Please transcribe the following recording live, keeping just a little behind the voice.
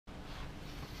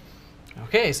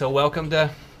Okay, so welcome to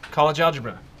college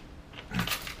algebra.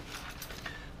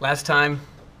 Last time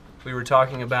we were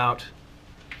talking about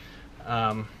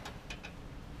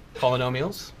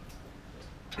polynomials.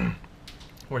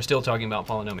 We're still talking about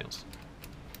polynomials.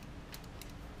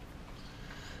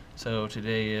 So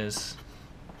today is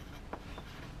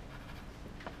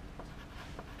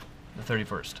the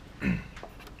 31st.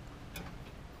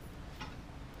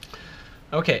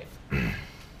 Okay.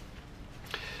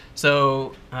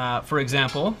 So, for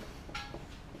example,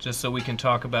 just so we can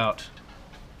talk about,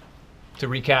 to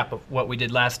recap of what we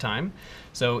did last time.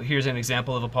 So here's an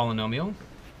example of a polynomial.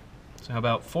 So how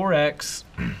about 4x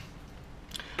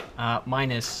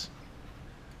minus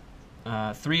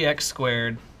 3x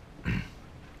squared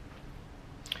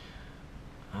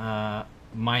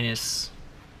minus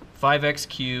 5x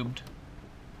cubed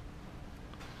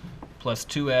plus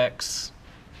 2x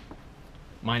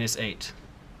minus 8.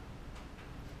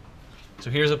 So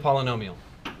here's a polynomial.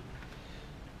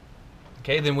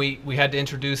 Okay, then we had to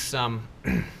introduce some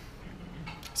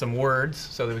words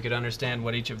so that we could understand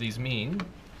what each of these mean.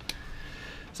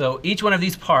 So each one of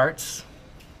these parts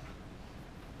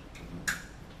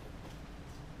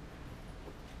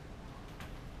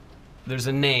there's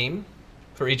a name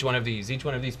for each one of these. Each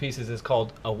one of these pieces is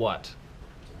called a what?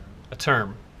 A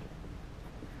term.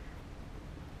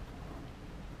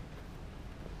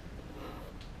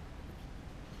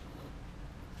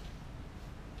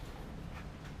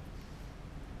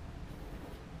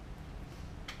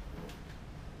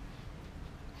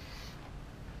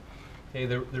 Okay,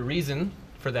 the reason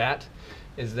for that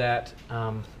is that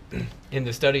in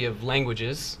the study of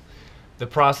languages, the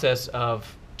process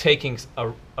of taking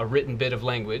a written bit of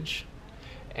language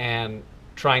and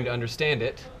trying to understand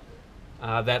it,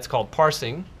 that's called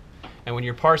parsing. And when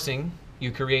you're parsing,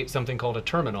 you create something called a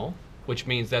terminal, which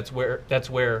means that's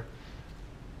where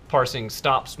parsing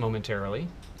stops momentarily.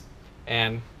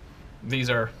 And these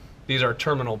are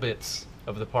terminal bits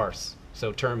of the parse.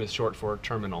 So term is short for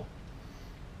terminal.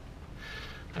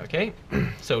 Okay,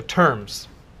 so terms.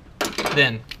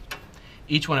 Then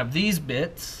each one of these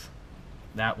bits,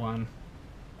 that one,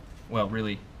 well,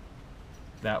 really,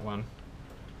 that one,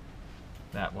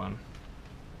 that one,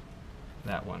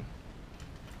 that one,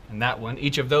 and that one,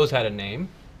 each of those had a name.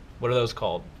 What are those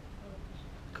called?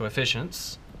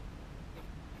 Coefficients.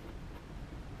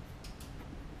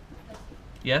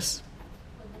 Yes?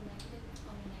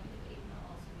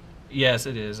 Yes,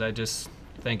 it is.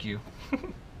 Thank you.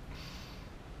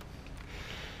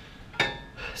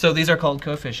 So these are called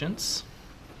coefficients.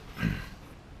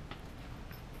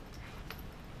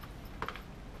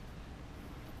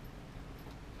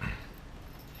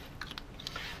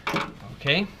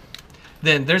 Okay.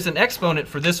 Then there's an exponent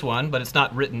for this one, but it's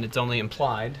not written, it's only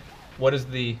implied. What is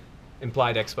the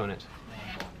implied exponent?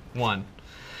 1.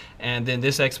 And then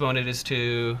this exponent is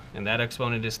 2, and that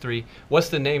exponent is 3. What's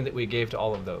the name that we gave to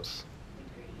all of those?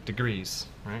 Degrees,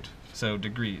 right? So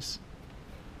degrees.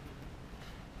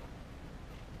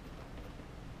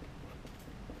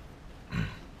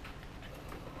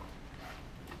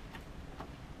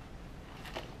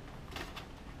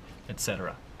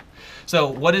 Etc. So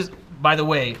what is, by the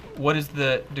way, what is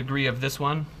the degree of this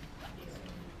one?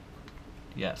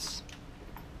 Yes.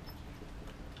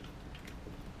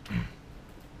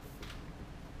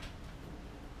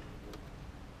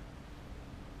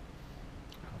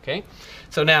 Okay.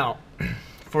 So now,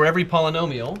 for every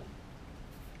polynomial,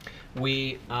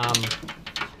 we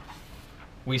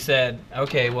said,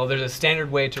 okay, well, there's a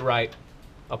standard way to write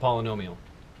a polynomial.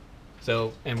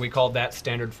 So, and we called that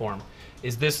standard form.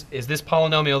 Is this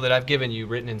polynomial that I've given you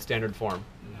written in standard form?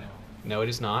 No. No, it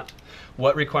is not.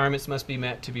 What requirements must be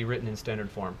met to be written in standard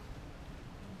form?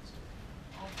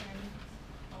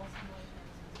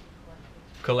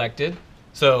 Collected.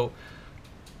 So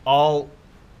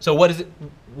what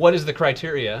is the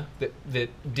criteria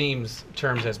that deems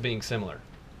terms as being similar?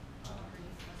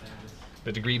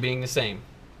 The degree being the same.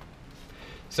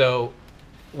 So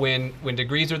when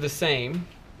degrees are the same,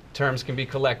 terms can be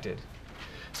collected.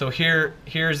 So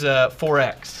here's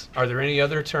 4x. Are there any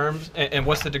other terms? And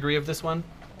what's the degree of this one?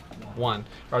 1.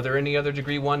 Are there any other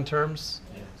degree 1 terms?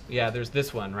 Yes. Yeah, there's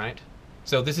this one, right?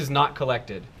 So this is not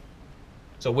collected.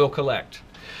 So we'll collect.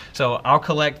 So I'll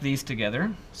collect these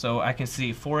together. So I can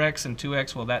see 4x and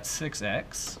 2x, well, that's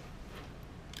 6x.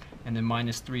 And then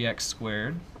minus 3x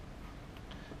squared,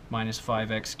 minus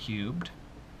 5x cubed,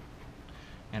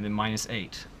 and then minus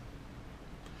 8.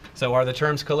 So are the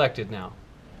terms collected now?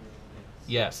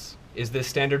 Yes. Is this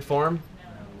standard form?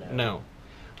 No.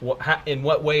 In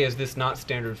what way is this not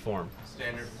standard form?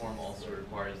 Standard form also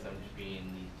requires them to be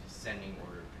in the descending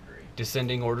order of degree.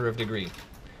 Descending order of degree,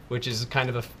 which is kind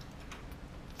of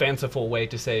fanciful way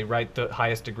to say write the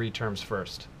highest degree terms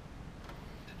first.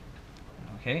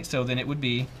 Okay, so then it would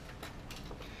be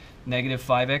negative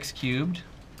 5x cubed.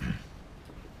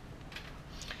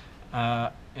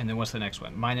 And then what's the next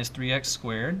one? Minus 3x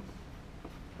squared.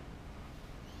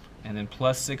 And then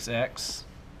plus 6x.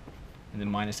 And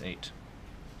then minus 8.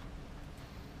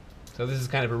 So this is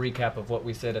kind of a recap of what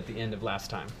we said at the end of last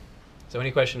time. So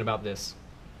any question about this?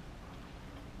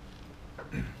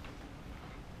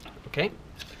 Okay.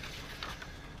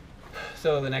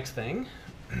 So the next thing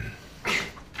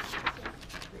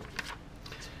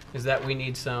is that we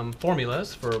need some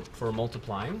formulas for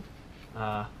multiplying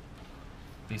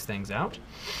these things out.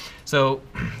 So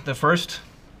the first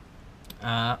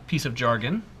piece of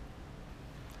jargon,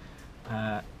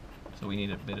 so we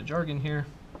need a bit of jargon here.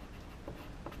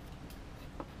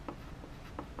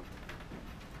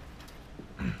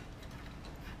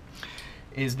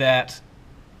 Is that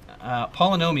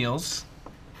polynomials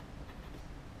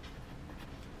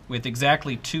with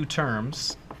exactly two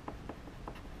terms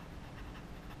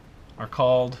are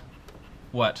called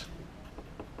what?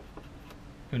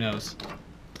 Who knows?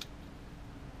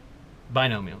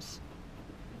 Binomials.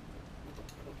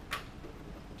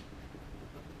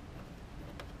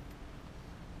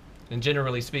 And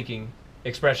generally speaking,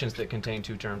 expressions that contain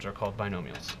two terms are called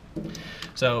binomials.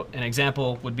 So an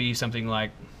example would be something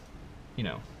like, you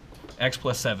know, x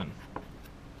plus 7.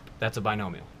 That's a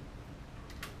binomial.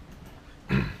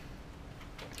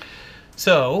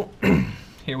 So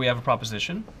here we have a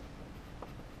proposition.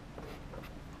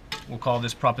 We'll call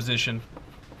this proposition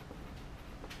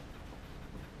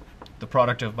the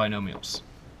product of binomials.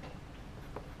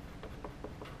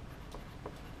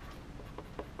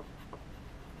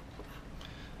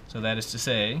 So that is to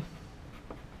say,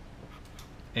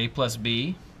 a plus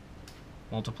b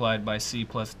multiplied by c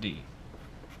plus d,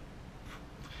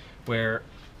 where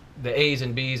the a's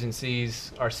and b's and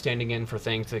c's are standing in for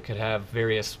things that could have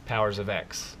various powers of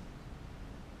x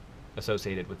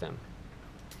associated with them.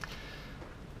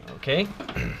 Okay.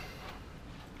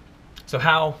 So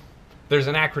how, there's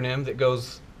an acronym that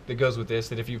goes with this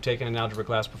that if you've taken an algebra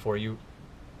class before, you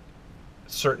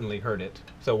certainly heard it.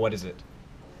 So what is it?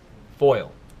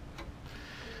 FOIL.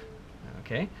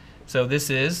 Okay. So this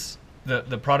is,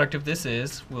 the product of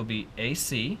this will be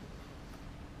AC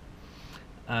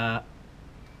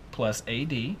plus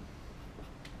AD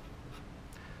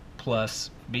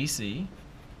plus BC,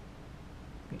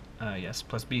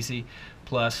 plus BC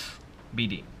plus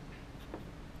BD.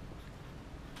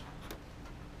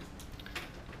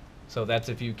 So that's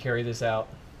if you carry this out,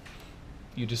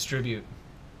 you distribute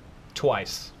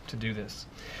twice to do this.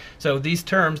 So these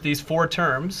terms, these four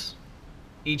terms,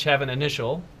 each have an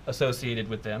initial associated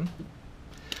with them.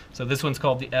 So this one's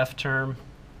called the F term,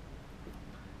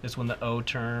 this one the O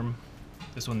term,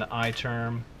 this one the I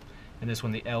term, and this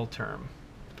one the L term.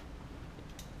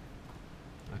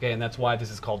 Okay, and that's why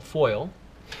this is called FOIL.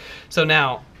 So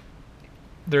now,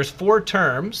 there's four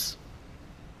terms,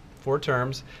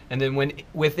 and then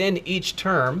within each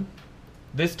term,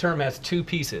 this term has two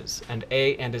pieces, an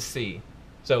A and a C.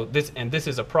 So this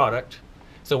is a product.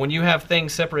 So when you have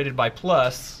things separated by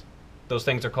plus, those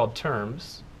things are called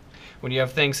terms. When you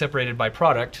have things separated by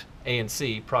product, A and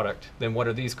C, product, then what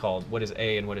are these called? What is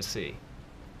A and what is C?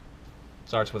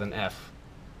 Starts with an F.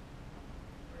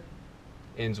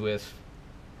 Ends with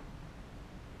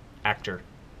actor.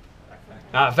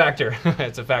 Factor.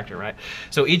 It's a factor, right?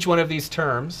 So each one of these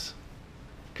terms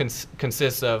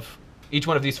consists of, each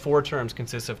one of these four terms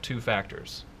consists of two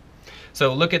factors.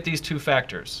 So look at these two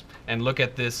factors and look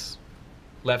at this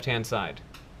left-hand side.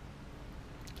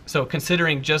 So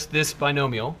considering just this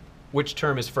binomial, which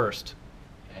term is first?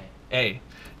 A.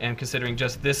 And considering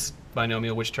just this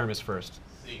binomial, which term is first?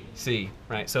 C. C,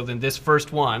 right? So then this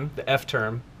first one, the F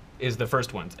term, is the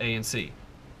first ones, A and C.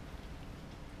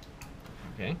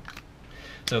 Okay?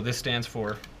 So this stands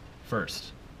for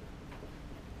first.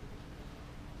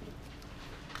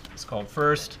 It's called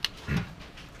first.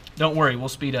 Don't worry, we'll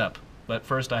speed up. But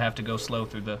first I have to go slow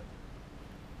through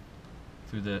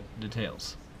the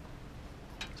details.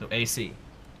 So AC.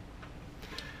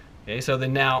 Okay, so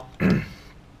then now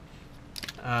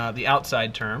the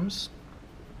outside terms.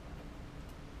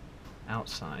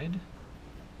 Outside.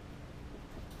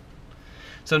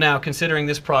 So now considering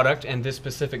this product and this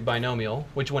specific binomial,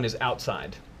 which one is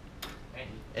outside?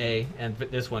 A, and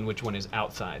this one, which one is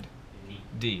outside?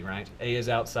 D, right? A is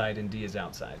outside and D is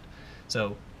outside.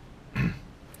 So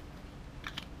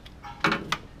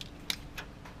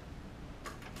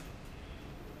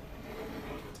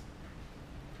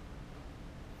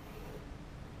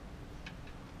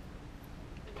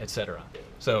etc.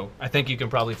 So I think you can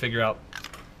probably figure out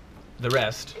the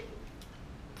rest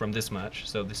from this much.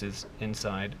 So this is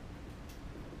inside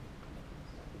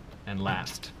and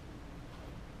last.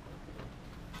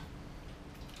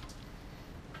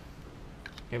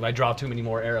 If I draw too many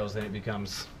more arrows, then it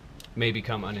may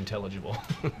become unintelligible.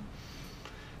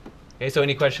 Okay, so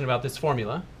any question about this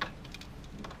formula?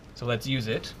 So let's use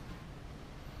it.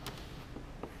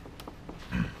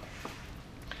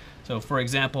 So for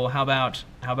example, how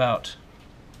about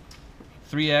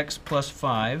 3x plus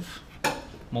 5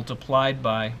 multiplied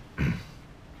by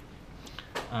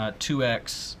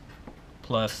 2x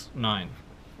plus 9?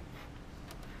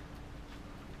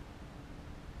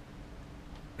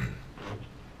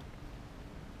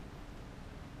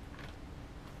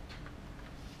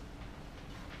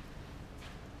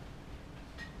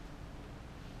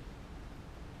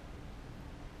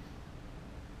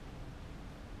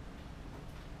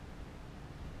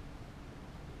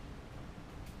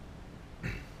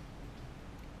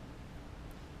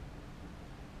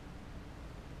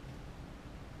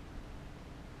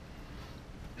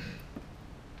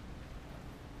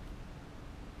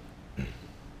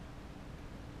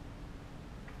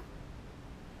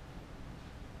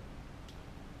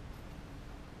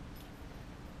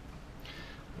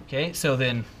 Okay, so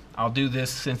then I'll do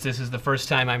this, since this is the first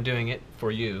time I'm doing it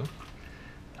for you.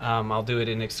 I'll do it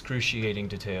in excruciating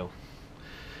detail.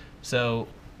 So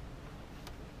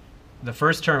the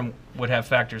first term would have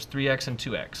factors 3x and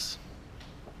 2x.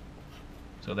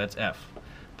 So that's f.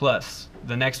 Plus,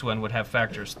 the next one would have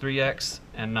factors 3x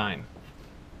and 9.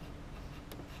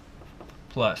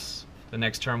 Plus, the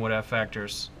next term would have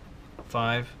factors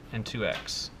 5 and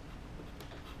 2x.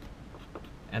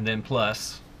 And then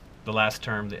plus, the last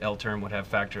term, the L term, would have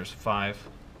factors 5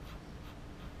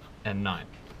 and 9.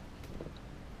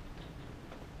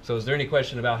 So is there any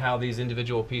question about how these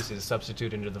individual pieces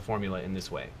substitute into the formula in this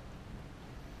way?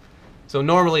 So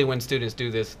normally when students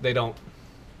do this, they don't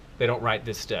write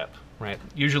this step, right?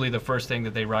 Usually the first thing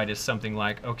that they write is something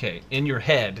like, okay, in your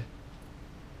head,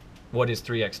 what is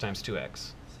 3x times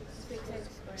 2x?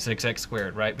 6x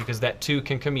squared, right? Because that 2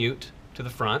 can commute to the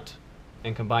front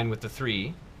and combine with the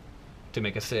 3 to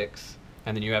make a 6,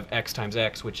 and then you have x times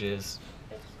x, which is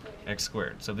x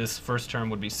squared. So this first term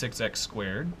would be 6x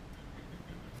squared.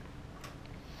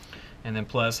 And then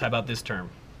plus, how about this term?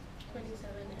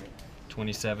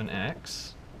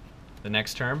 27x. The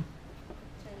next term?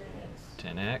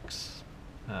 10x.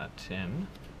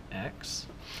 10x.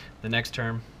 The next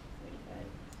term?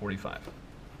 45.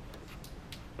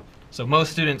 So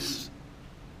most students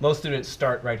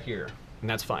start right here, and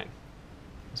that's fine.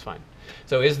 That's fine.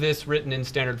 So is this written in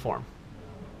standard form?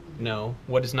 No.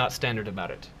 What is not standard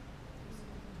about it?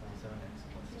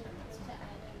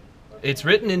 It's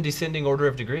written in descending order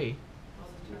of degree.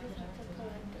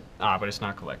 But it's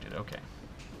not collected. Okay.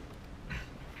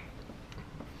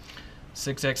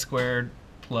 6x squared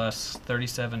plus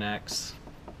 37x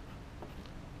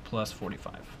plus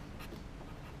 45.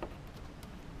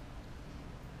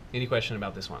 Any question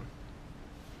about this one?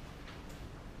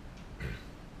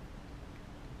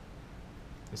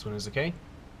 This one is okay?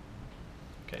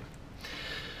 Okay.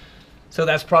 So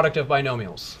that's product of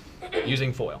binomials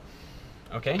using FOIL.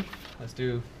 Okay, let's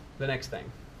do the next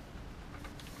thing.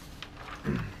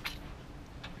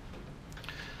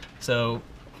 So,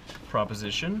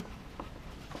 proposition.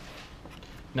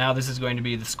 Now this is going to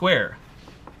be the square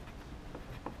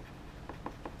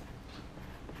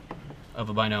of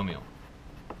a binomial.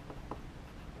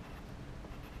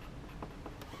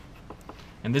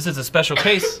 And this is a special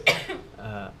case.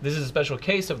 This is a special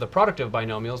case of the product of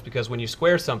binomials because when you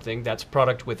square something, that's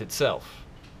product with itself.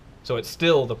 So it's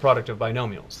still the product of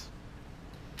binomials.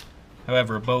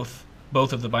 However, both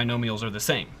of the binomials are the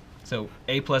same. So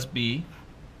a plus b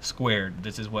squared,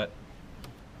 this is what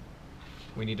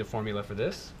we need a formula for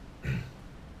this.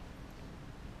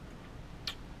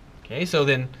 Okay, so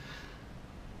then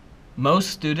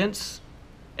most students,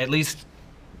 at least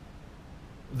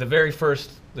the very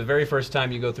first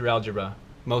time you go through algebra,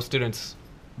 most students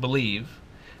believe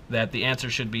that the answer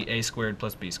should be a squared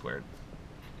plus b squared.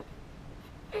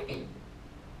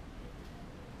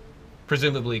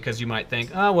 Presumably because you might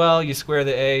think, oh, well, you square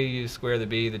the a, you square the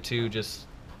b, the 2, just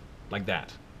like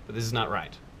that. But this is not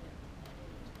right.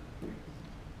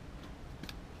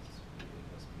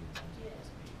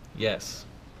 Yes.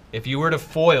 If you were to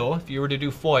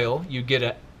do FOIL, you'd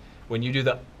get when you do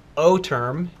the O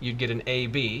term, you'd get an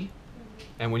AB.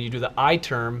 And when you do the I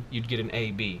term, you'd get an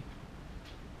AB.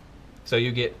 So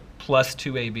you get plus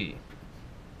 2AB.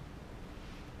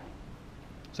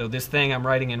 So this thing I'm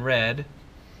writing in red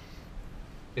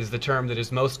is the term that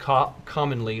is most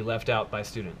commonly left out by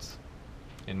students,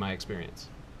 in my experience.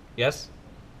 Yes?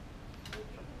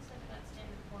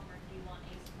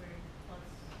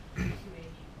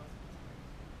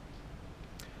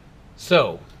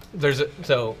 So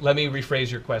so let me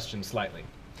rephrase your question slightly.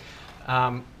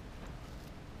 On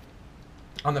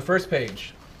the first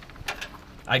page,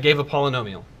 I gave a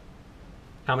polynomial.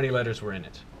 How many letters were in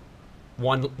it?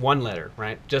 One letter,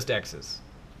 right? Just x's.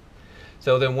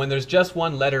 So then when there's just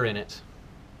one letter in it,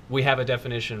 we have a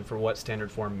definition for what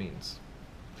standard form means.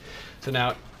 So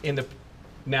now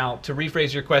to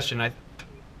rephrase your question,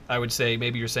 I would say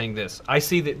maybe you're saying this. I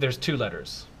see that there's two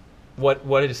letters.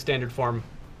 What is standard form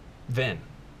then?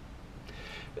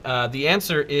 The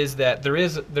answer is that there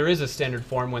is a standard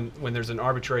form when there's an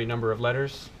arbitrary number of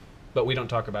letters, but we don't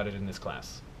talk about it in this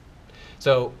class.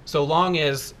 So long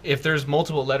as, if there's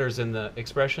multiple letters in the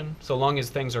expression, so long as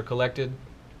things are collected,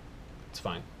 it's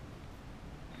fine.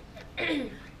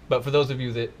 But for those of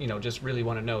you that just really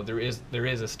want to know, there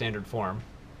is a standard form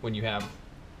when you have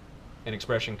an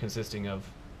expression consisting of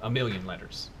 1,000,000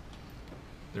 letters.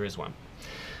 There is one.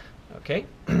 Okay.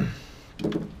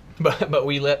 But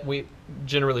we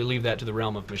generally leave that to the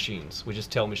realm of machines. We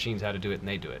just tell machines how to do it, and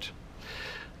they do it.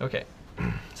 Okay.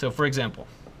 So for example,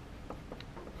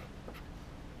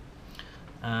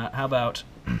 how about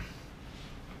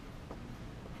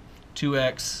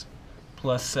 2x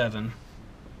plus 7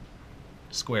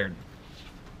 squared?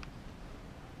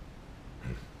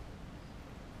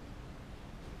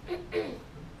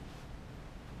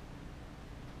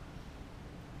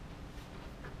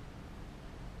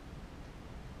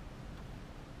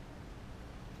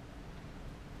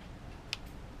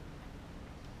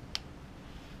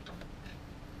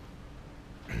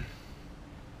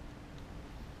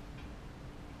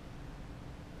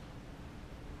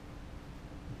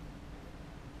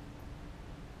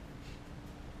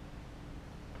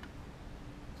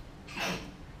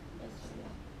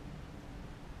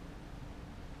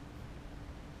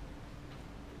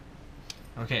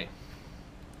 Okay,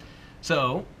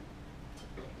 so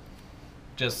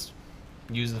just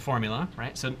use the formula,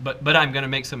 right? So, but I'm going to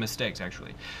make some mistakes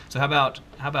actually. So how about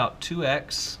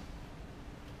 2x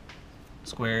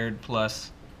squared plus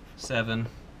 7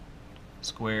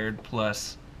 squared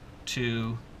plus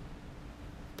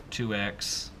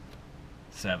 2x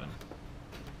 7.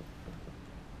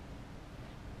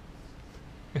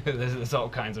 There's all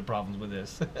kinds of problems with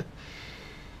this.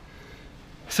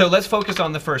 So let's focus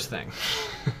on the first thing.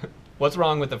 What's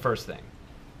wrong with the first thing?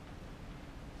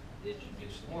 It should be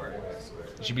 4x squared.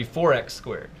 It should be 4x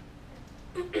squared.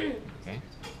 Okay.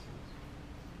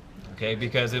 Okay,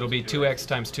 because it'll be 2x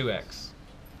times 2x,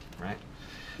 right?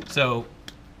 So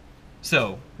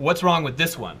what's wrong with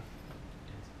this one?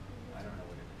 I don't know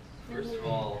what it is. First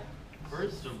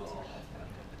of all,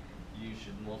 you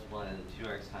should multiply the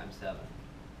 2x times 7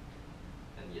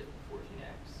 and get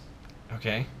 14x.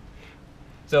 Okay.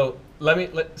 So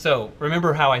so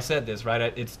remember how I said this, right?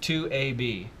 It's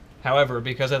 2ab. However,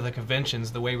 because of the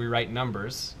conventions, the way we write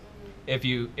numbers, if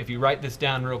you write this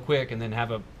down real quick and then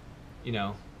have a,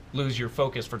 lose your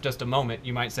focus for just a moment,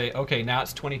 you might say, okay, now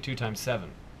it's 22 times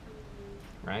 7,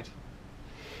 right?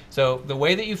 So the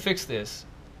way that you fix this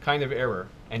kind of error,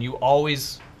 and you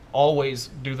always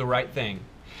do the right thing,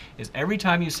 is every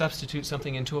time you substitute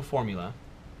something into a formula,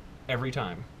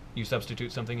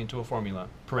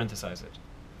 parenthesize it.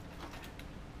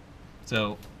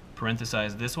 So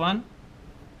parenthesize this one,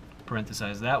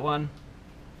 parenthesize that one,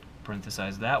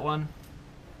 parenthesize that one,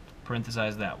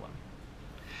 parenthesize that one.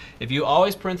 If you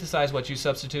always parenthesize what you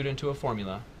substitute into a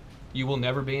formula, you will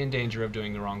never be in danger of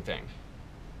doing the wrong thing.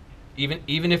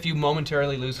 Even if you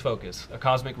momentarily lose focus, a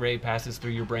cosmic ray passes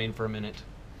through your brain for a minute,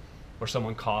 or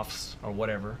someone coughs, or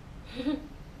whatever.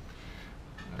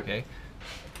 Okay?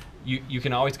 You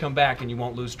can always come back and you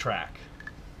won't lose track.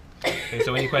 Okay,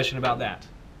 so any question about that?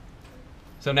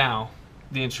 So now,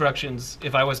 the instructions,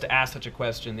 if I was to ask such a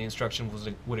question, the instructions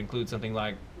would include something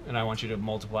like, and I want you to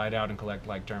multiply it out and collect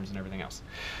like terms and everything else.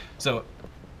 So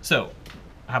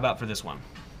how about for this one?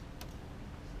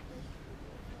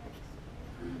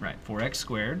 Right, 4x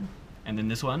squared, and then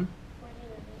this one? 49.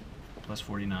 Plus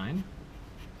 49.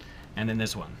 And then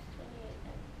this one?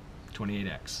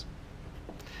 28x.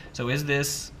 So is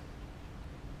this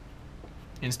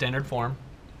in standard form?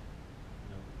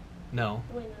 No.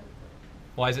 Wait, no.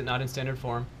 Why is it not in standard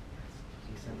form?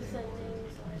 Descending.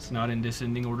 It's not in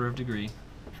descending order of degree.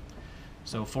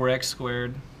 So 4x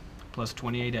squared plus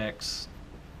 28x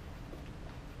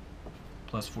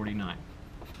plus 49.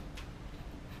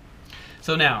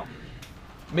 So now,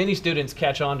 many students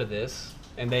catch on to this,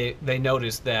 and they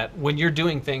notice that when you're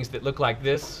doing things that look like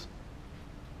this,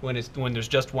 when there's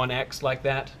just one x like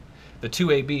that, the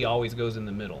 2ab always goes in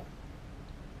the middle.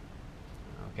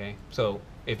 Okay, so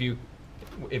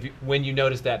when you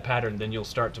notice that pattern, then you'll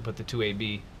start to put the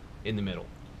 2ab in the middle.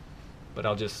 But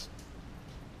I'll just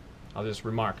I'll just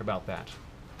remark about that.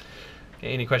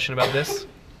 Okay, any question about this?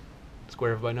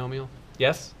 Square of a binomial?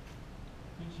 Yes?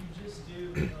 Could you just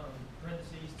do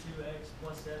parentheses 2x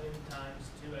plus 7 times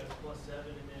 2x plus 7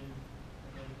 and then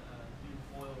do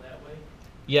FOIL that way?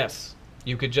 Yes,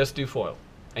 you could just do FOIL,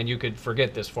 and you could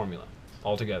forget this formula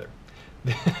altogether.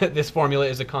 This formula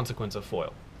is a consequence of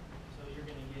FOIL. So you're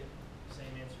going to get the same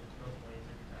answers both ways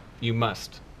every time? You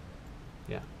must.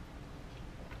 Yeah.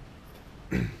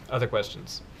 Other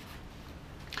questions?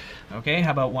 Okay,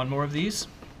 how about one more of these?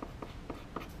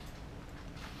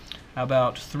 How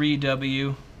about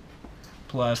 3w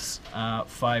plus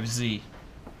 5z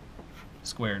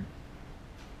squared?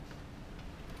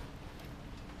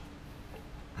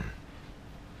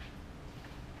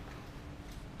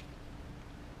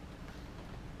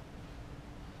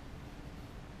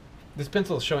 This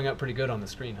pencil is showing up pretty good on the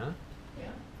screen, huh? Yeah.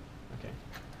 Okay.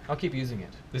 I'll keep using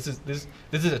it. This is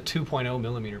a 2.0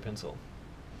 millimeter pencil.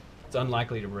 It's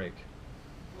unlikely to break.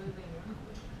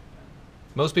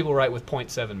 Most people write with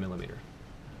 0.7 millimeter.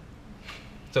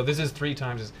 So this is 3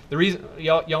 times as the reason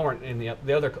y'all weren't in the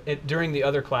other during the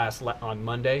other class on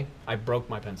Monday. I broke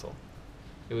my pencil.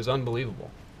 It was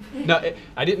unbelievable. No,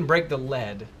 I didn't break the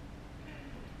lead.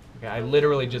 Okay, I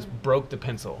literally just broke the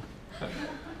pencil.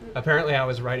 Apparently, I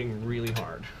was writing really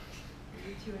hard.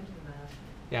 You're too into math.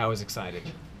 Yeah, I was excited.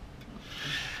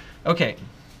 Okay,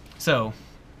 so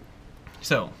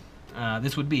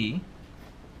this would be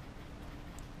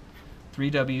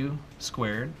 3w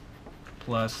squared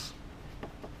plus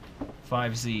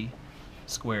 5z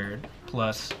squared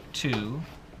plus 2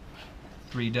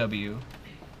 3w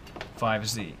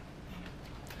 5z.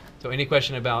 So any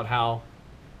question about how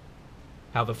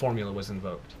the formula was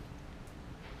invoked?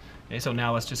 Okay, so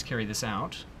now let's just carry this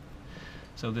out.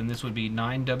 So then this would be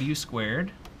 9w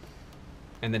squared,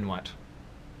 and then what?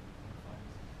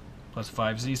 Plus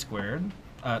 5z squared.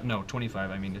 No,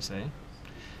 25 I mean to say.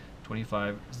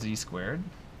 25z squared.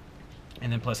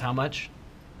 And then plus how much?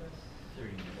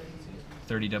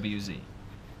 30wz.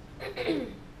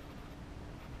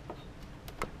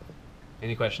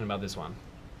 Any question about this one?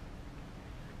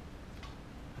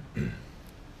 Is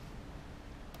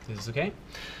this okay?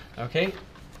 Okay,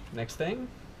 next thing.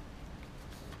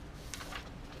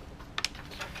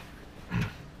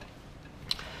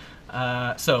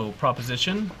 So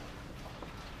proposition.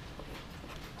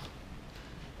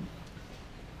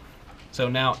 So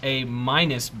now a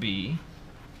minus b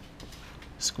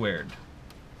squared.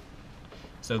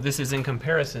 So this is in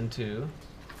comparison to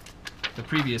the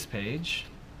previous page.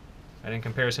 And in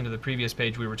comparison to the previous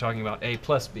page, we were talking about a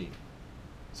plus b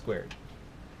squared.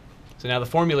 So now the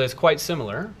formula is quite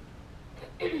similar,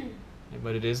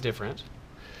 but it is different.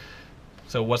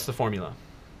 So what's the formula?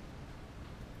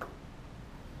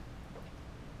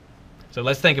 So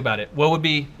let's think about it. What would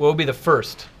be the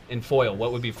first in FOIL?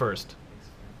 What would be first?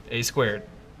 A squared.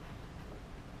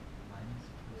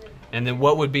 And then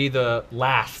what would be the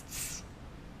lasts?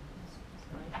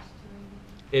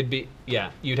 It'd be,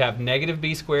 yeah, you'd have negative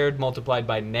b squared multiplied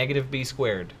by negative b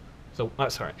squared. So,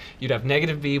 sorry, you'd have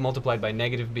negative b multiplied by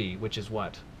negative b, which is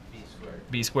what? B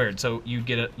squared. B squared. So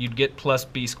you'd get plus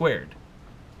b squared.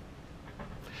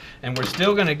 And we're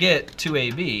still going to get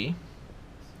 2ab,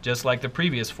 just like the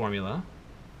previous formula,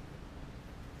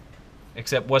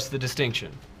 except what's the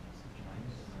distinction?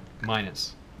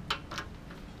 Minus.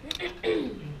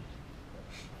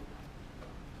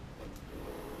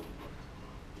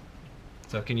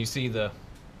 So can you see the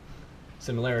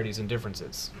similarities and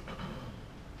differences?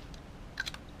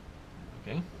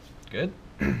 Okay, good.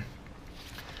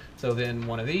 So then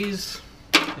one of these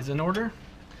is in order.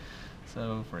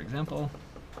 So for example,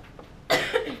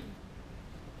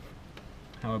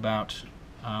 how about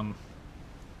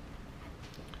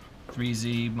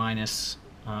 3z minus,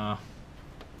 how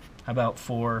about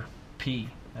 4p?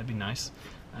 That'd be nice.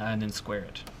 And then square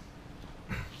it.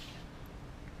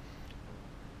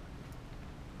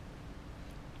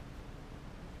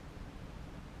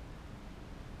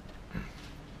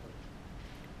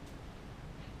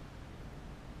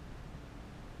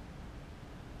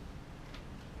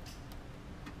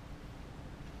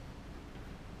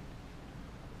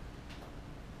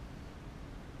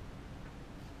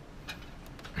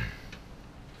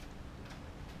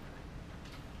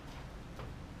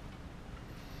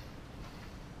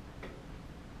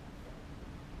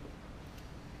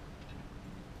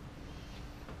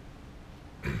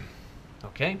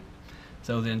 Okay,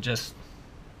 so then just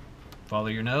follow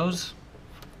your nose.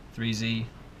 3z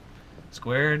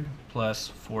squared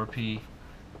plus 4p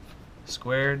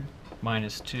squared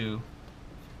minus 2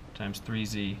 times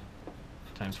 3z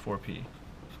times 4p.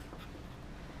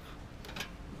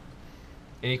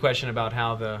 Any question about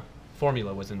how the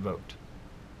formula was invoked.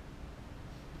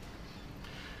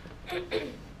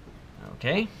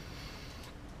 Okay.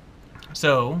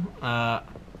 So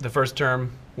the first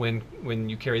term when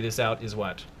you carry this out is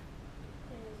what?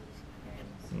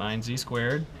 9z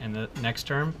squared. And the next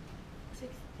term?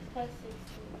 Plus 16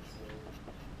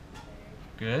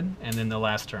 Good. And then the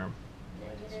last term?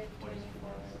 negative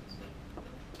 24.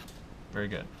 Very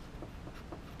good.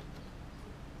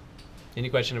 Any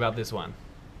question about this one?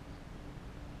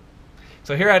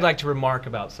 So here I'd like to remark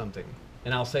about something,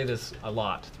 and I'll say this a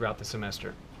lot throughout the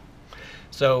semester.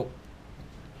 So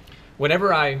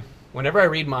whenever I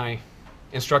read my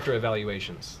instructor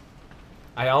evaluations,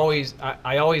 I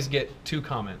always get two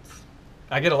comments.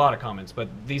 I get a lot of comments, but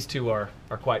these two are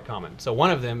quite common. So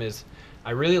one of them is,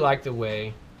 I really like the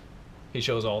way he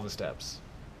shows all the steps.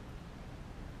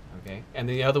 Okay, and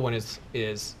the other one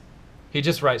is he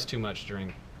just writes too much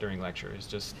during lecture. It's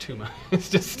just too much. it's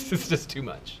just too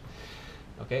much.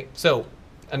 Okay, so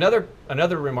another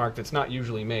remark that's not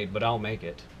usually made, but I'll make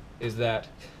it, is that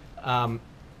I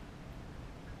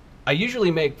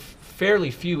usually make fairly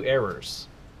few errors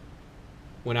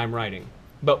when I'm writing,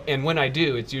 and when I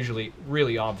do, it's usually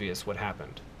really obvious what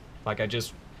happened. Like I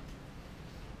just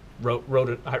wrote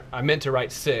it. I meant to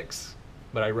write 6,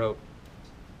 but I wrote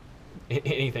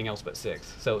anything else but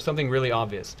 6. So something really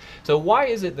obvious. So why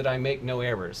is it that I make no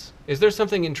errors? Is there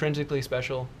something intrinsically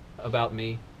special about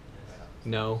me?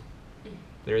 No,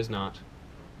 there is not.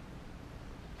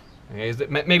 Okay, is it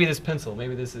maybe this pencil?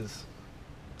 Maybe this is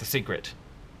the secret.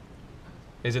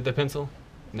 Is it the pencil?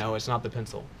 No, it's not the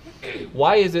pencil.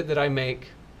 Why is it that I make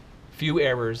few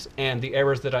errors and the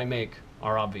errors that I make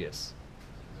are obvious?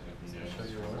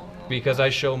 Because I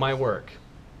show my work.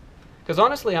 Because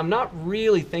honestly, I'm not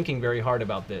really thinking very hard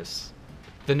about this.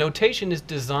 The notation is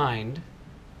designed,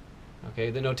 okay,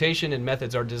 the notation and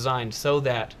methods are designed so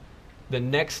that the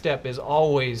next step is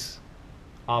always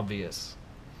obvious.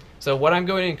 So what I'm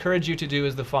going to encourage you to do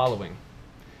is the following.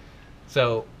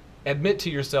 So admit to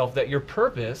yourself that your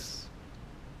purpose,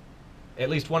 at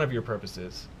least one of your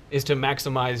purposes, is to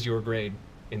maximize your grade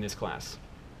in this class.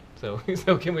 So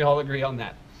can we all agree on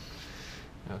that?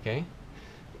 Okay.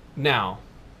 Now,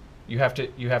 you have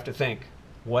to think,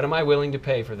 what am I willing to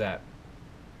pay for that?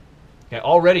 Okay,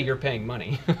 already you're paying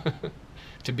money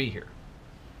to be here.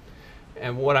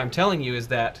 And what I'm telling you is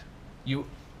that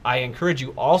I encourage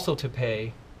you also to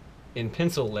pay in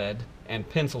pencil lead and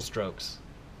pencil strokes.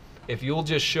 If you'll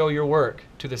just show your work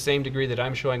to the same degree that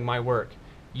I'm showing my work,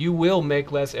 you will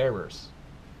make less errors.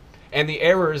 And the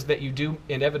errors that you do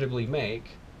inevitably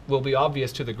make will be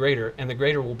obvious to the grader, and the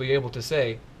grader will be able to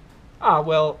say,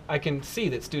 well, I can see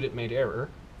that student made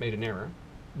an error,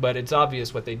 but it's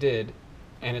obvious what they did,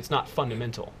 and it's not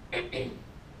fundamental.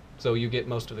 So you get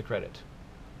most of the credit.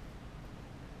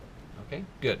 Okay,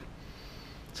 good.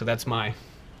 So that's my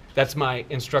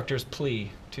instructor's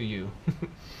plea to you.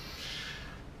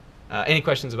 Any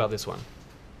questions about this one?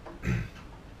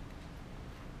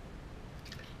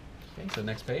 Okay, so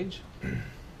next page.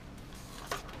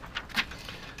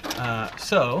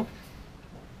 So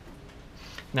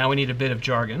now we need a bit of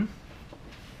jargon.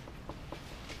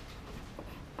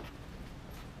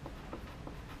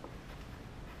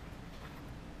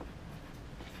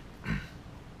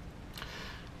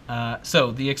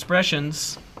 So the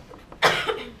expressions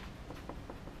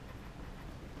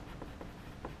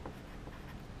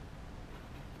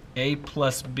a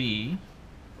plus b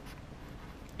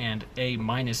and a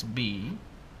minus b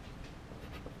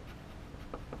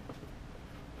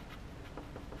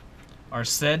are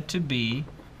said to be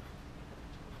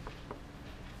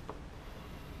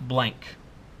blank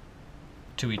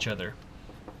to each other.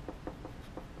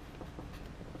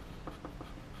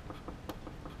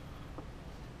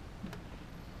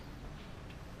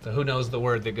 So who knows the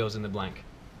word that goes in the blank?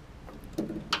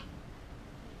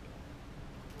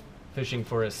 Fishing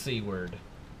for a C word.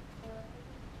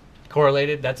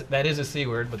 Correlated, that is a C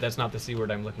word, but that's not the C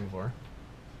word I'm looking for.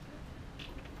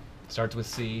 Starts with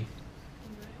C.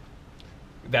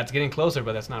 That's getting closer,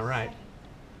 but that's not right.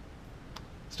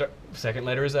 Second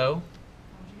letter is O.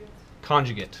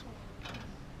 Conjugate.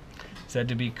 Said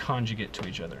to be conjugate to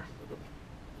each other.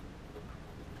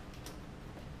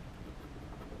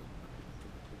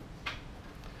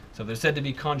 So they're said to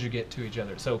be conjugate to each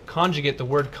other. So conjugate, the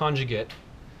word conjugate,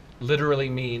 literally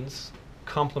means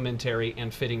complementary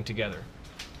and fitting together.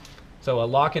 So a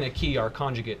lock and a key are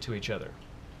conjugate to each other.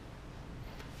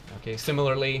 Okay,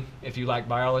 similarly, if you like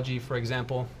biology, for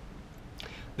example,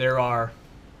 there are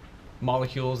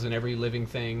molecules in every living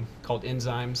thing called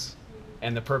enzymes,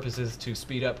 and the purpose is to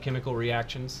speed up chemical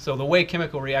reactions. So the way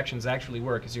chemical reactions actually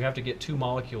work is you have to get two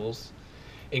molecules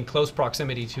in close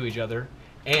proximity to each other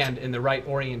and in the right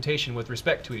orientation with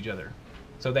respect to each other.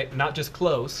 So they not just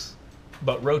close,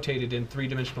 but rotated in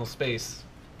three-dimensional space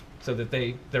so that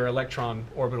their electron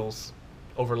orbitals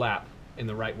overlap in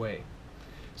the right way.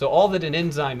 So all that an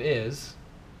enzyme is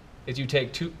you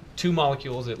take two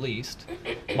molecules at least.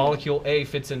 Molecule A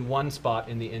fits in one spot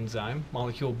in the enzyme.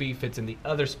 Molecule B fits in the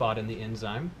other spot in the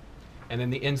enzyme. And then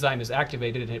the enzyme is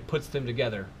activated and it puts them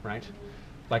together, right?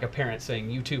 Like a parent saying,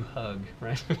 you two hug,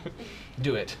 right?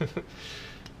 Do it.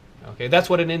 Okay, that's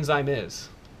what an enzyme is.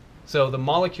 So the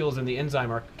molecules in the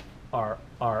enzyme are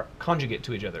conjugate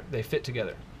to each other. They fit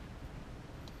together.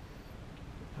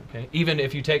 Okay? Even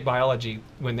if you take biology,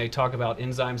 when they talk about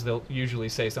enzymes, they'll usually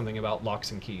say something about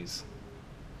locks and keys.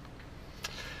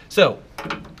 So,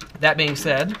 that being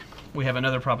said, we have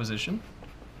another proposition.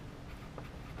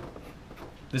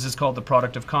 This is called the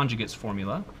product of conjugates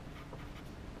formula.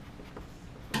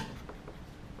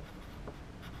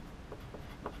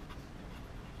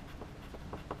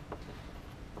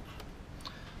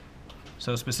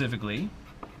 So specifically,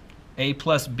 A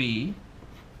plus B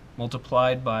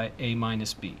multiplied by A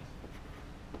minus B.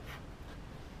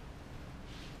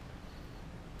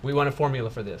 We want a formula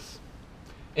for this.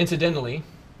 Incidentally,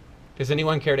 does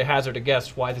anyone care to hazard a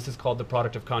guess why this is called the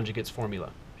product of conjugates formula?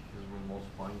 Because we're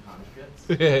multiplying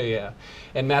conjugates. Yeah,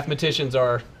 and mathematicians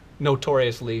are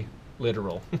notoriously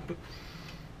literal.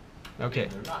 Okay.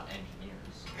 They're not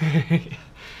engineers.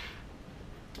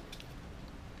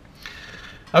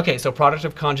 Okay, so product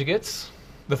of conjugates.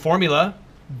 The formula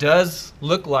does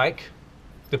look like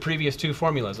the previous two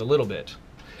formulas a little bit.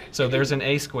 So there's an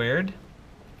A squared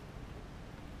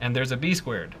and there's a B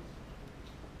squared.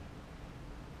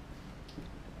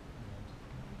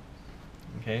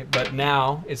 Okay, but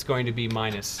now it's going to be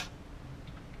minus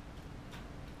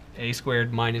A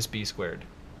squared minus B squared,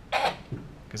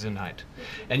 Gesundheit.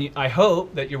 And I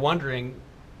hope that you're wondering,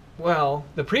 well,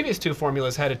 the previous two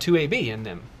formulas had a 2AB in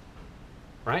them,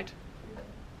 right?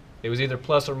 It was either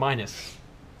plus or minus,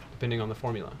 depending on the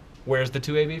formula. Where's the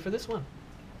 2AB for this one?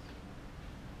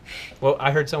 Well,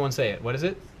 I heard someone say it. What is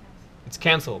it? It's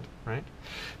canceled, right?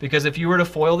 Because if you were to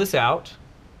FOIL this out,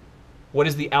 what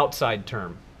is the outside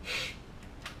term?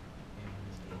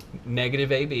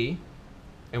 Negative AB.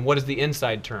 And what is the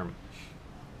inside term?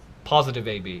 Positive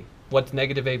AB. What's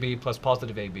negative AB plus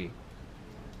positive AB?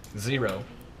 0.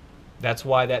 That's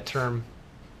why that term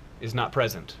is not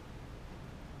present.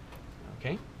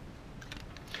 Okay?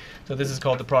 So this is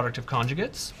called the product of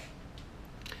conjugates.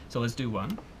 So let's do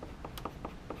one.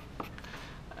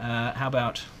 How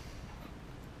about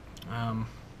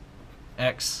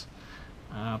x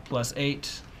plus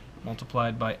 8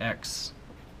 multiplied by x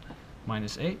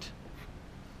minus 8?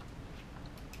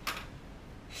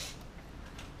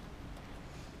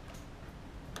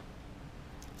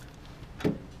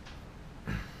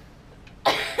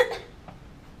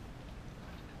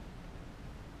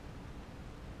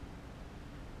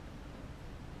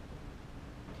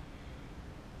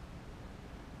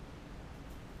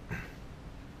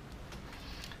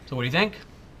 So what do you think?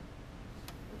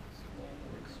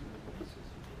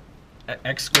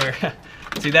 X squared.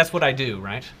 See, that's what I do,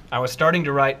 right? I was starting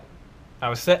to write,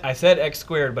 I said x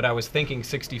squared, but I was thinking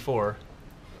 64.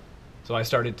 So I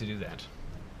started to do that.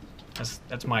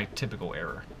 That's my typical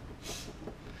error.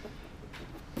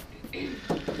 Okay,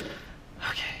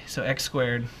 so x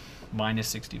squared minus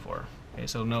 64. Okay,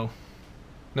 so no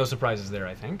surprises there,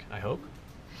 I think, I hope.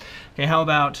 Okay, how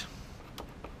about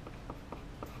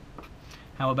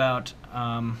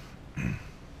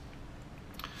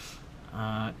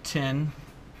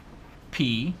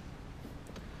 10p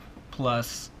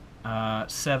plus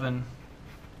 7q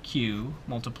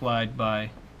multiplied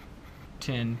by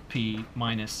 10p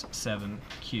minus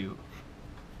 7q.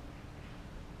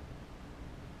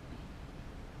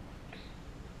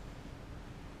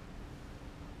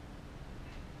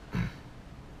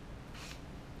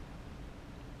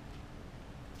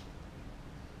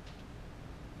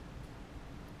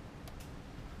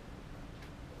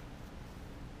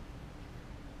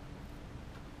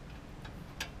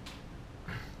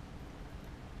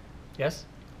 Yes?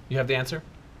 You have the answer?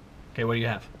 Okay, what do you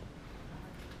have?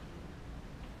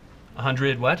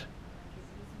 100 what?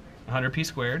 100p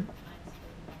squared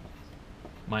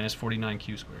minus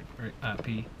 49q squared, or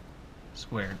p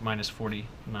squared minus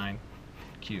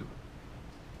 49q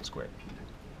squared.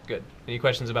 Good. Any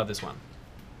questions about this one?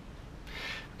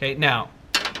 Okay, now,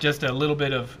 just a little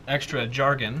bit of extra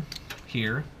jargon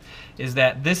here is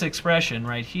that this expression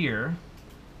right here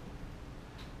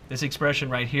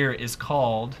is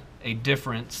called a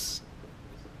difference.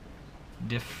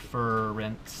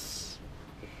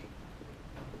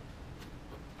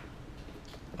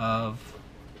 of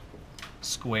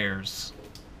squares.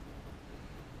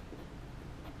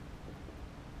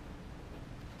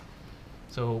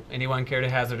 So anyone care to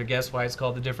hazard a guess why it's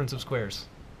called the difference of squares?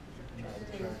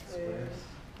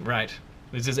 Right.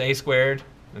 This is a squared,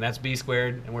 and that's b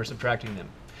squared, and we're subtracting them.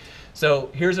 So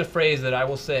here's a phrase that I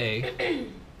will say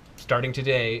starting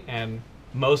today and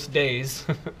most days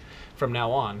from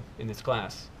now on in this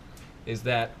class, is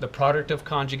that the product of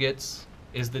conjugates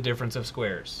is the difference of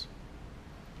squares.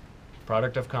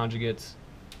 Product of conjugates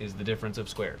is the difference of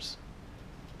squares.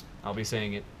 I'll be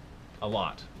saying it a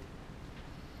lot.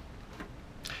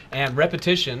 And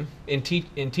repetition in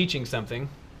teaching something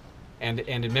and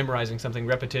in memorizing something,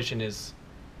 repetition is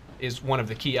one of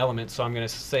the key elements, so I'm going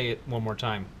to say it one more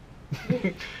time.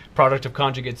 Product of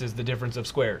conjugates is the difference of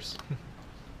squares.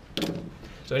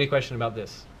 So any question about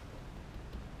this?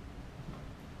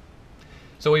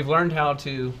 So we've learned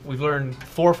we've learned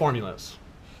 4 formulas.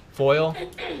 FOIL,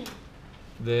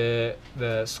 the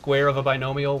square of a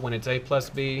binomial when it's a plus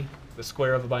b, the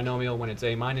square of a binomial when it's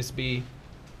a minus b,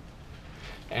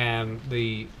 and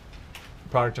the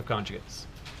product of conjugates.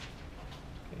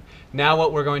 Okay. Now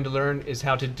what we're going to learn is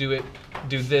how to do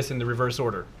this in the reverse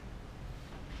order.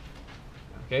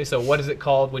 Okay, so what is it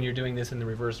called when you're doing this in the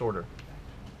reverse order?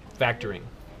 Factoring.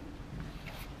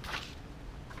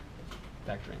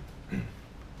 Factoring.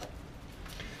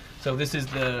 So this is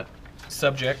the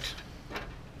subject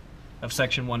of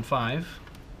section 1.5.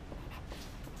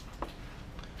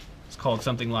 It's called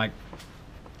something like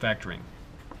factoring.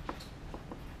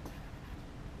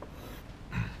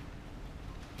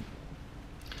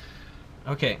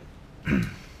 Okay.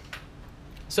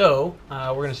 So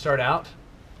we're going to start out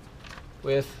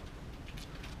with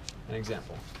an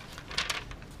example.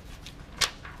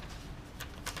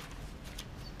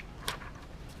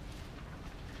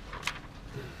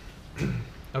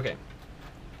 Okay.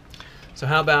 So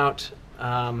how about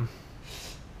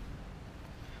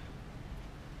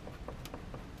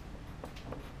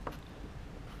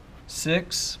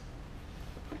six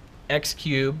x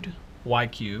cubed y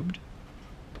cubed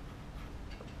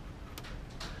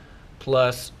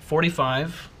plus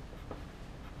 45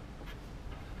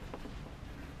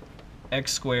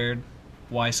 x squared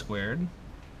y squared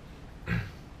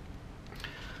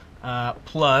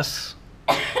plus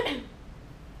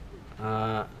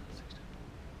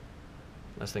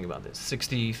let's think about this.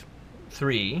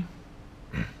 63.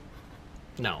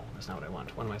 No, that's not what I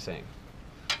want. What am I saying?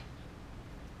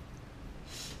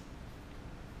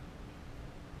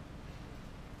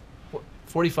 What?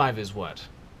 45 is what?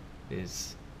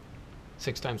 Is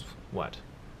 6 times what?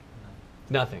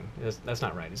 Nothing. That's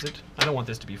not right, is it? I don't want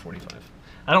this to be 45.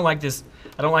 I don't like this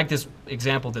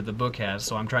example that the book has,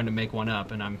 so I'm trying to make one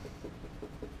up, and I'm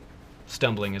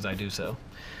stumbling as I do so.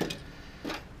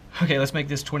 Okay, let's make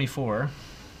this 24,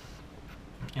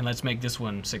 and let's make this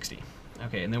one 60.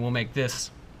 Okay, and then we'll make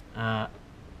this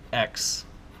x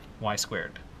y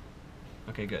squared.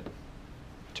 Okay, good.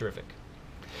 Terrific.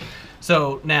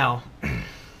 So now,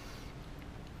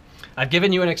 I've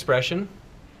given you an expression.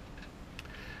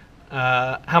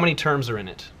 How many terms are in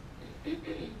it?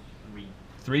 3.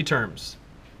 3 terms.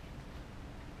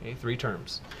 Okay, 3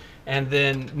 terms. And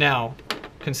then now,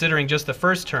 considering just the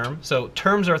first term, so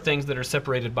terms are things that are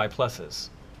separated by pluses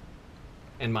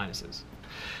and minuses.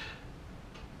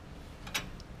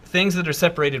 Things that are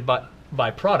separated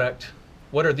by product,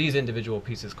 what are these individual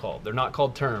pieces called? They're not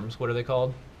called terms. What are they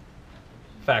called?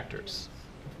 Factors.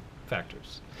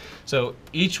 Factors. So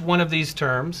each one of these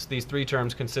terms, these 3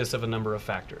 terms, consists of a number of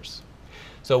factors.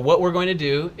 So what we're going to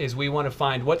do is we want to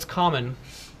find what's common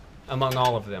among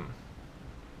all of them.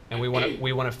 And we want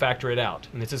to factor it out.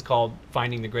 And this is called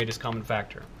finding the greatest common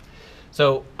factor.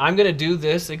 So I'm going to do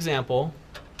this example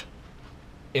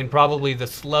in probably the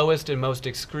slowest and most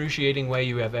excruciating way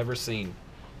you have ever seen.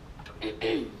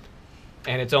 And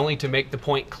it's only to make the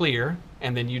point clear,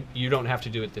 and then you don't have to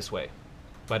do it this way.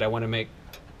 But I want to make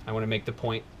the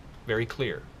point very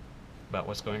clear about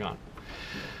what's going on.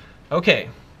 Okay,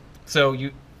 so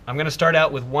I'm going to start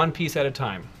out with one piece at a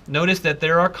time. Notice that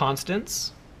there are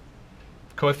constants,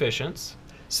 coefficients,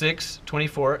 6,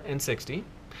 24, and 60.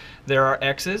 There are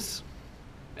x's,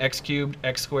 x cubed,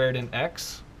 x squared, and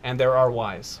x, and there are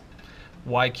y's,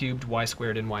 y cubed, y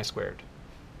squared, and y squared.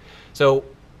 So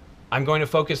I'm going to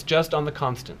focus just on the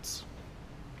constants.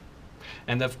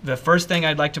 And the first thing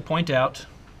I'd like to point out,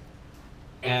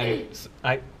 and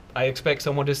I expect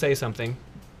someone to say something,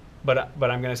 but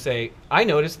I'm going to say, I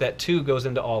noticed that 2 goes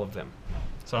into all of them.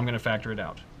 So I'm going to factor it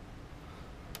out.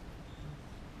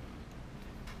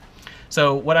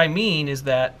 So what I mean is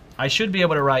that I should be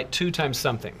able to write 2 times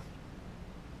something.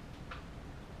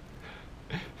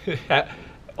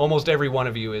 almost every one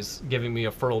of you is giving me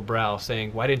a furrowed brow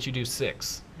saying, why didn't you do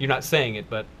 6? You're not saying it,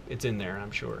 but it's in there,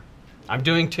 I'm sure. I'm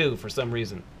doing 2 for some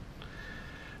reason.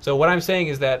 So what I'm saying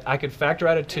is that I could factor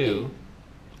out a 2.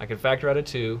 I could factor out a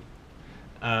 2.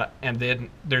 And then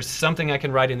there's something I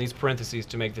can write in these parentheses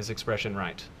to make this expression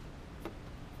right.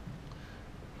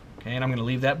 Okay, and I'm going to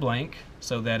leave that blank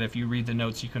so that if you read the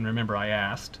notes you can remember I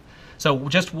asked. So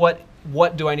just what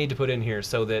do I need to put in here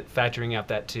so that factoring out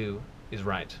that 2 is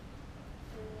right?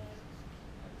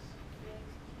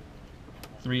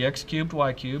 3x cubed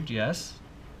y cubed, yes.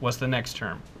 What's the next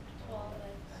term? 12x.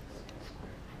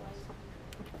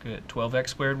 Good. 12x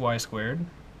squared y squared.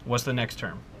 What's the next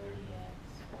term?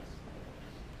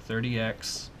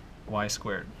 30x y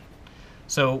squared.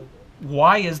 So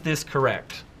why is this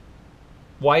correct?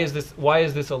 Why is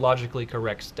this a logically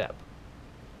correct step?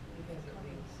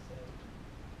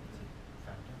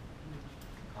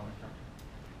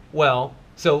 Well,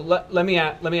 so let me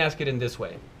ask it in this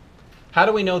way. How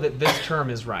do we know that this term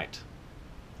is right?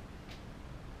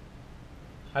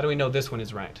 How do we know this one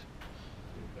is right?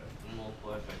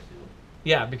 Multiply by 2.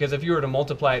 Yeah, because if you were to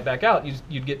multiply it back out,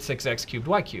 you'd get 6x cubed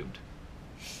y cubed.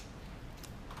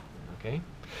 Okay.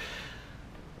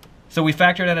 So we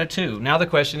factored out a 2. Now the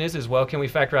question is well, can we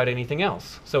factor out anything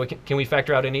else? So can we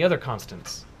factor out any other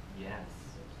constants? Yes.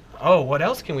 Oh, what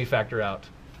else can we factor out?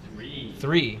 3.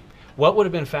 3. What would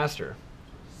have been faster?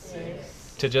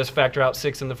 6. To just factor out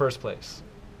 6 in the first place.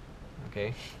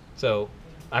 Okay. So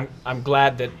I'm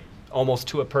glad that almost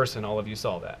to a person all of you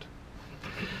saw that.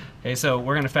 Okay, so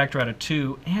we're going to factor out a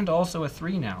 2 and also a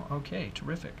 3 now. Okay,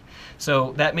 terrific.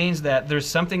 So that means that there's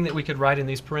something that we could write in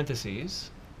these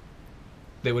parentheses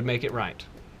that would make it right.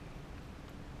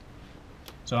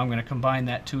 So I'm going to combine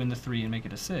that 2 and the 3 and make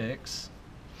it a 6.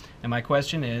 And my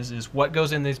question is what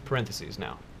goes in these parentheses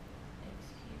now?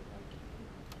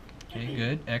 Okay,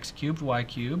 good. X cubed, y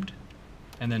cubed.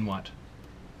 And then what?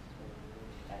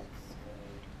 X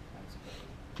squared, y squared.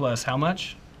 Plus how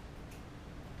much?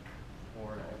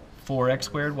 4x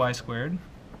squared, y squared.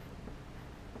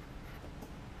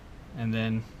 And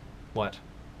then what?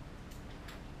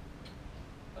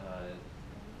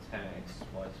 10x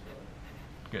y squared.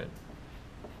 Good.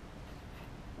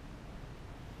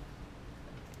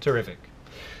 Terrific.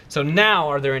 So now,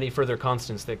 are there any further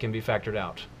constants that can be factored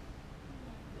out?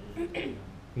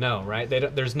 No, right?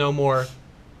 There's no more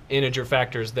integer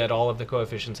factors that all of the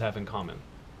coefficients have in common.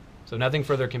 So nothing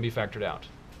further can be factored out.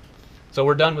 So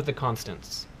we're done with the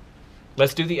constants.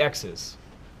 Let's do the x's.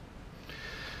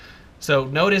 So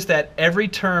notice that every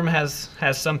term has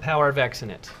some power of x in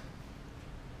it.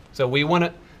 So we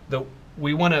want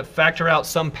to factor out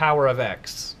some power of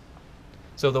x.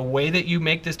 So the way that you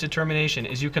make this determination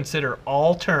is you consider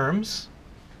all terms,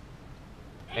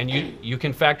 and you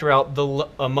can factor out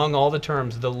among all the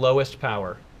terms the lowest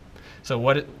power.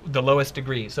 So the lowest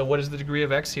degree. So what is the degree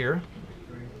of x here?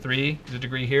 3. The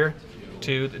degree here?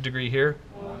 2. The degree here?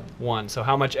 1. So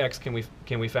how much x can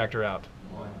we factor out?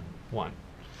 1.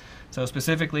 So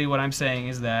specifically what I'm saying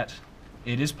is that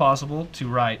it is possible to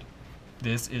write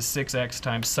this is 6x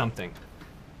times something.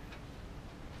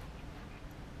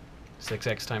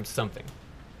 6x times something.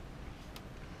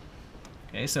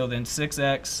 Okay, so then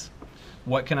 6x,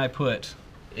 what can I put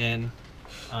in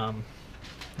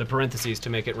the parentheses to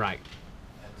make it right?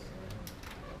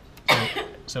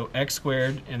 So x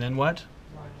squared, and then what?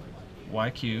 Y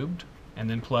cubed, and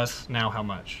then plus now how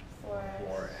much?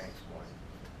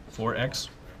 4x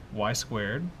y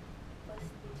squared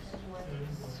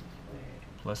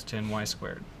plus 10y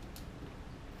squared.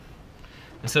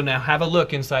 And so now have a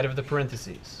look inside of the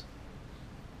parentheses.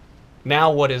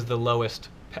 Now what is the lowest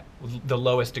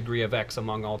degree of x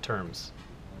among all terms?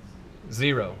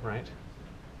 0, right?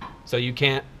 So you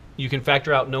can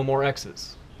factor out no more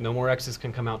x's. No more x's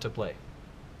can come out to play.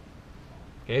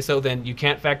 Okay, so then you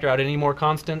can't factor out any more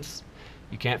constants.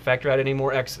 You can't factor out any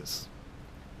more x's.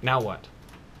 Now what?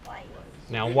 Y.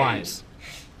 Now y's.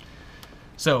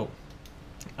 So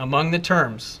among the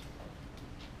terms,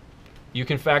 you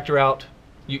can factor out,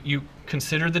 you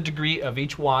consider the degree of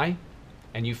each y,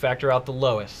 and you factor out the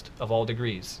lowest of all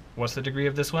degrees. What's the degree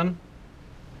of this one?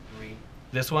 3,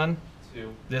 This one?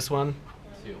 2, This one?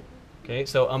 2, Okay,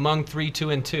 so among 3,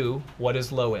 2, and 2, what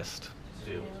is lowest?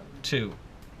 2. 2.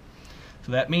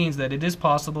 So that means that it is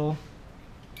possible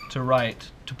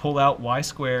to pull out y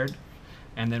squared,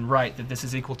 and then write that this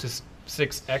is equal to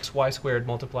 6xy squared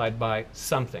multiplied by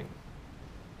something.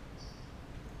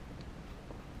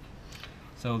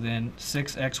 So then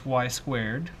 6xy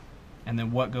squared, and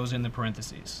then what goes in the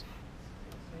parentheses?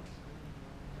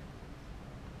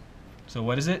 So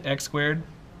what is it? X squared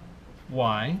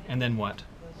y, and then what?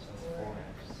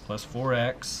 plus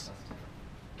 4x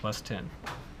plus 10.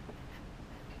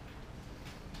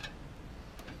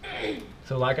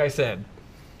 So like I said,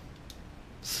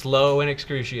 slow and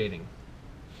excruciating.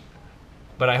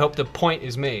 But I hope the point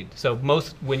is made. So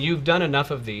when you've done enough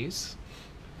of these,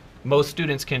 most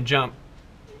students can jump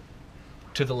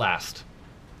to the last.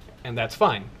 And that's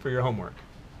fine for your homework.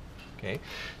 Okay?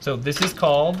 So this is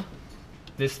called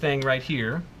this thing right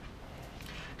here.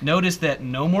 Notice that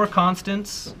no more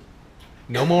constants,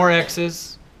 no more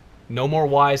x's, no more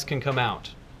y's can come out.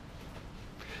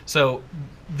 So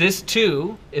this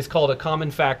 2 is called a common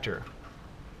factor.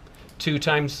 2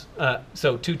 times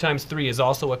 3 is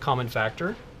also a common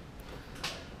factor.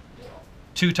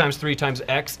 2 times 3 times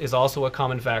x is also a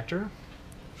common factor.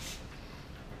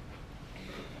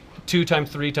 2 times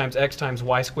 3 times x times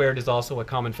y squared is also a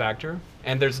common factor.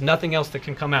 And there's nothing else that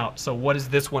can come out. So what is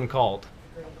this one called?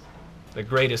 The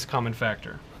greatest common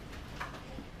factor.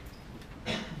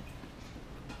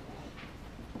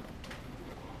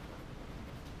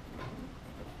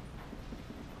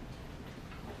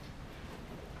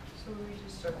 So we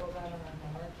just circle that on our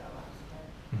homework, that last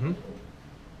part? Mhm.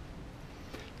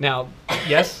 Now,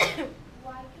 yes? Why can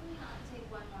we not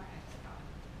take one more x out?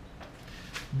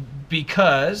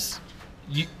 Because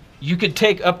you could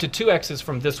take up to 2 x's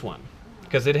from this one,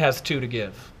 because it has 2 to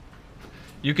give.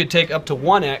 You could take up to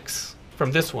 1 x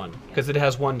from this one, because it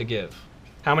has 1 to give.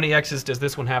 How many x's does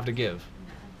this one have to give?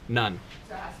 None.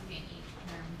 So it has to be in each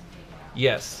term to take it out?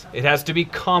 Yes, it has to be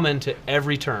common to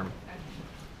every term.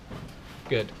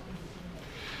 Good.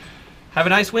 Have a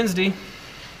nice Wednesday.